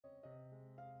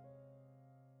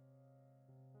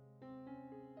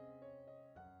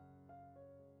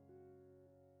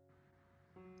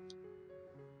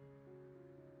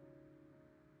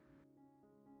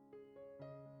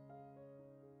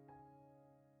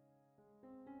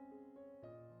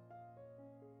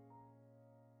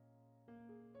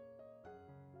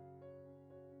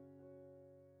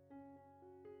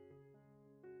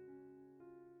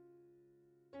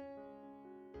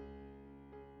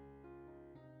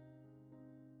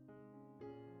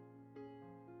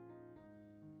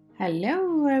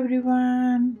Hello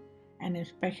everyone, and a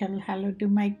special hello to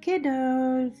my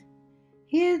kiddos.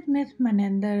 Here's Miss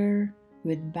Maninder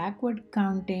with backward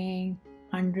counting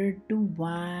 100 to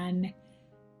 1,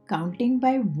 counting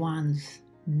by ones,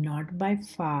 not by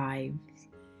fives.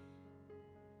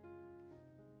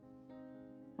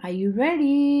 Are you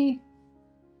ready?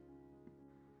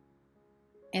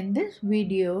 In this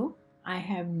video, I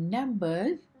have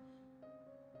numbers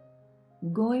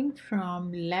going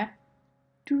from left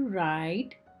to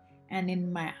right, and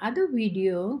in my other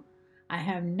video I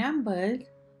have numbers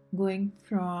going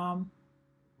from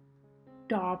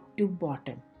top to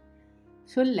bottom.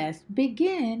 So let's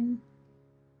begin.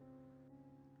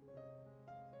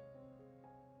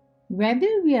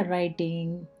 Whether we are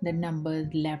writing the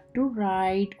numbers left to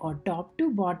right or top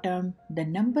to bottom, the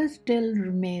number still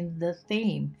remains the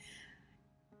same.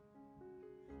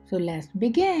 So let's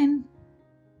begin.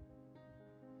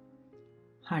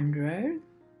 100,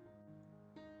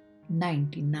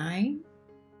 99,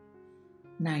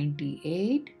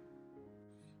 98,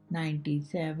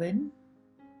 97,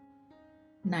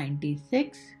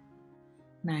 96,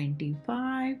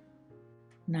 95,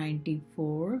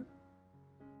 94,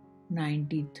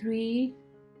 93,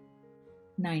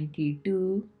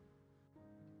 92,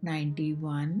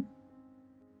 91,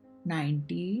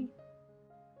 90,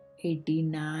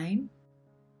 89,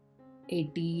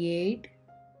 88,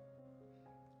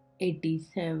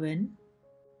 87,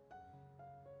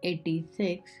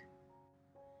 86,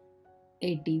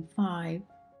 85,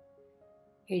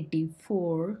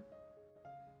 84,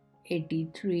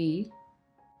 83,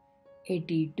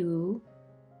 82,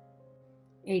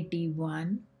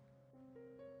 81,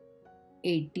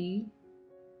 80,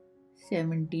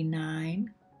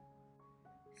 79,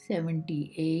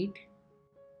 78,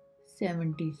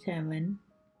 77,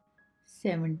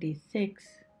 76,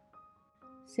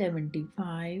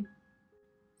 75,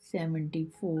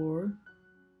 74,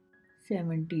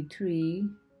 73,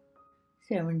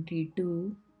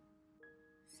 72,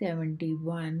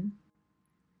 71,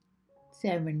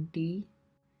 70,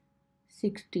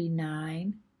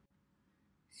 69,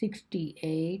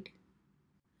 68,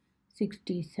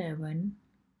 67,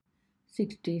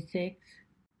 66,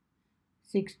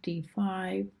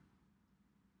 65,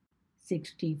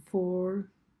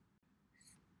 64,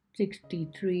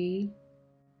 63,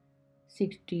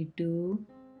 62,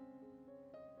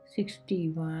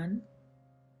 61,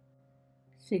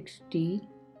 60,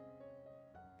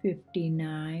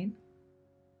 59,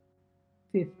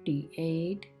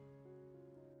 58,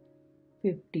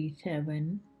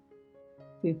 57,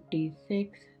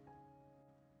 56,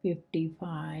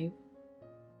 55,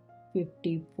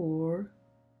 54,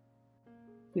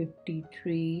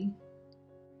 53,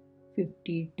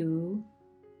 52,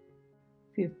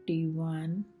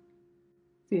 51,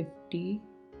 50,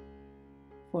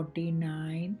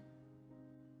 49,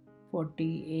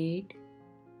 48,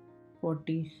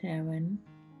 47,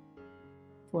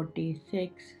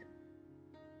 46,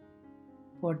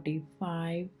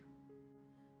 45,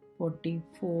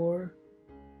 44,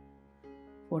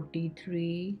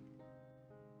 43,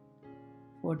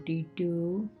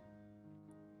 42,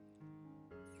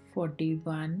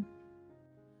 41,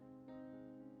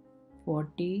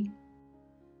 40,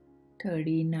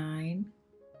 39,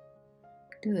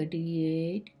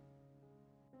 38,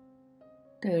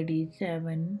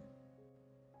 37,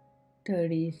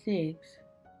 36,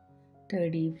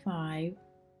 35,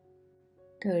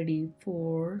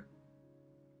 34,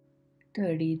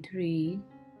 33,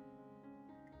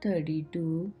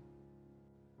 32,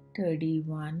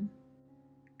 31,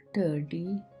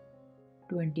 30,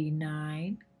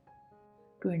 29,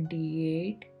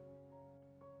 28,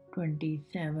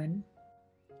 27,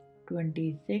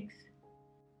 26,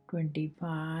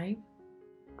 25,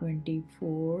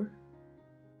 24,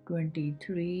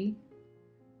 23,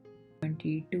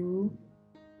 22,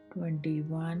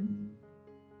 21,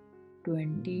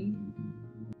 20,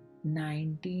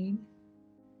 19,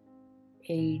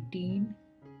 18,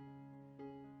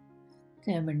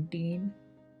 17,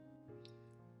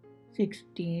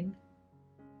 16,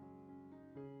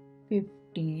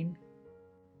 15,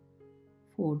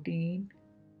 14,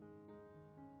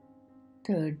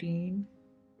 13,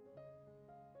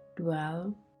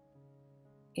 12,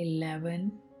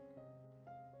 11,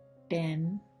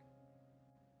 10,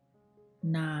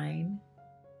 9,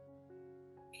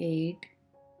 8,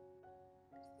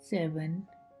 7,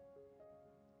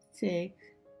 6,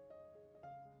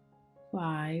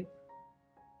 5,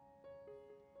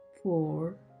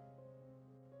 4,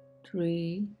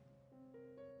 3,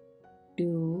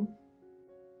 2,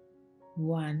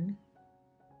 1.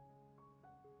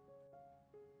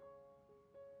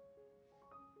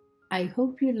 I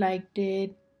hope you liked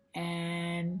it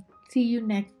and see you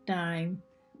next time.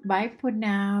 Bye for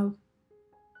now.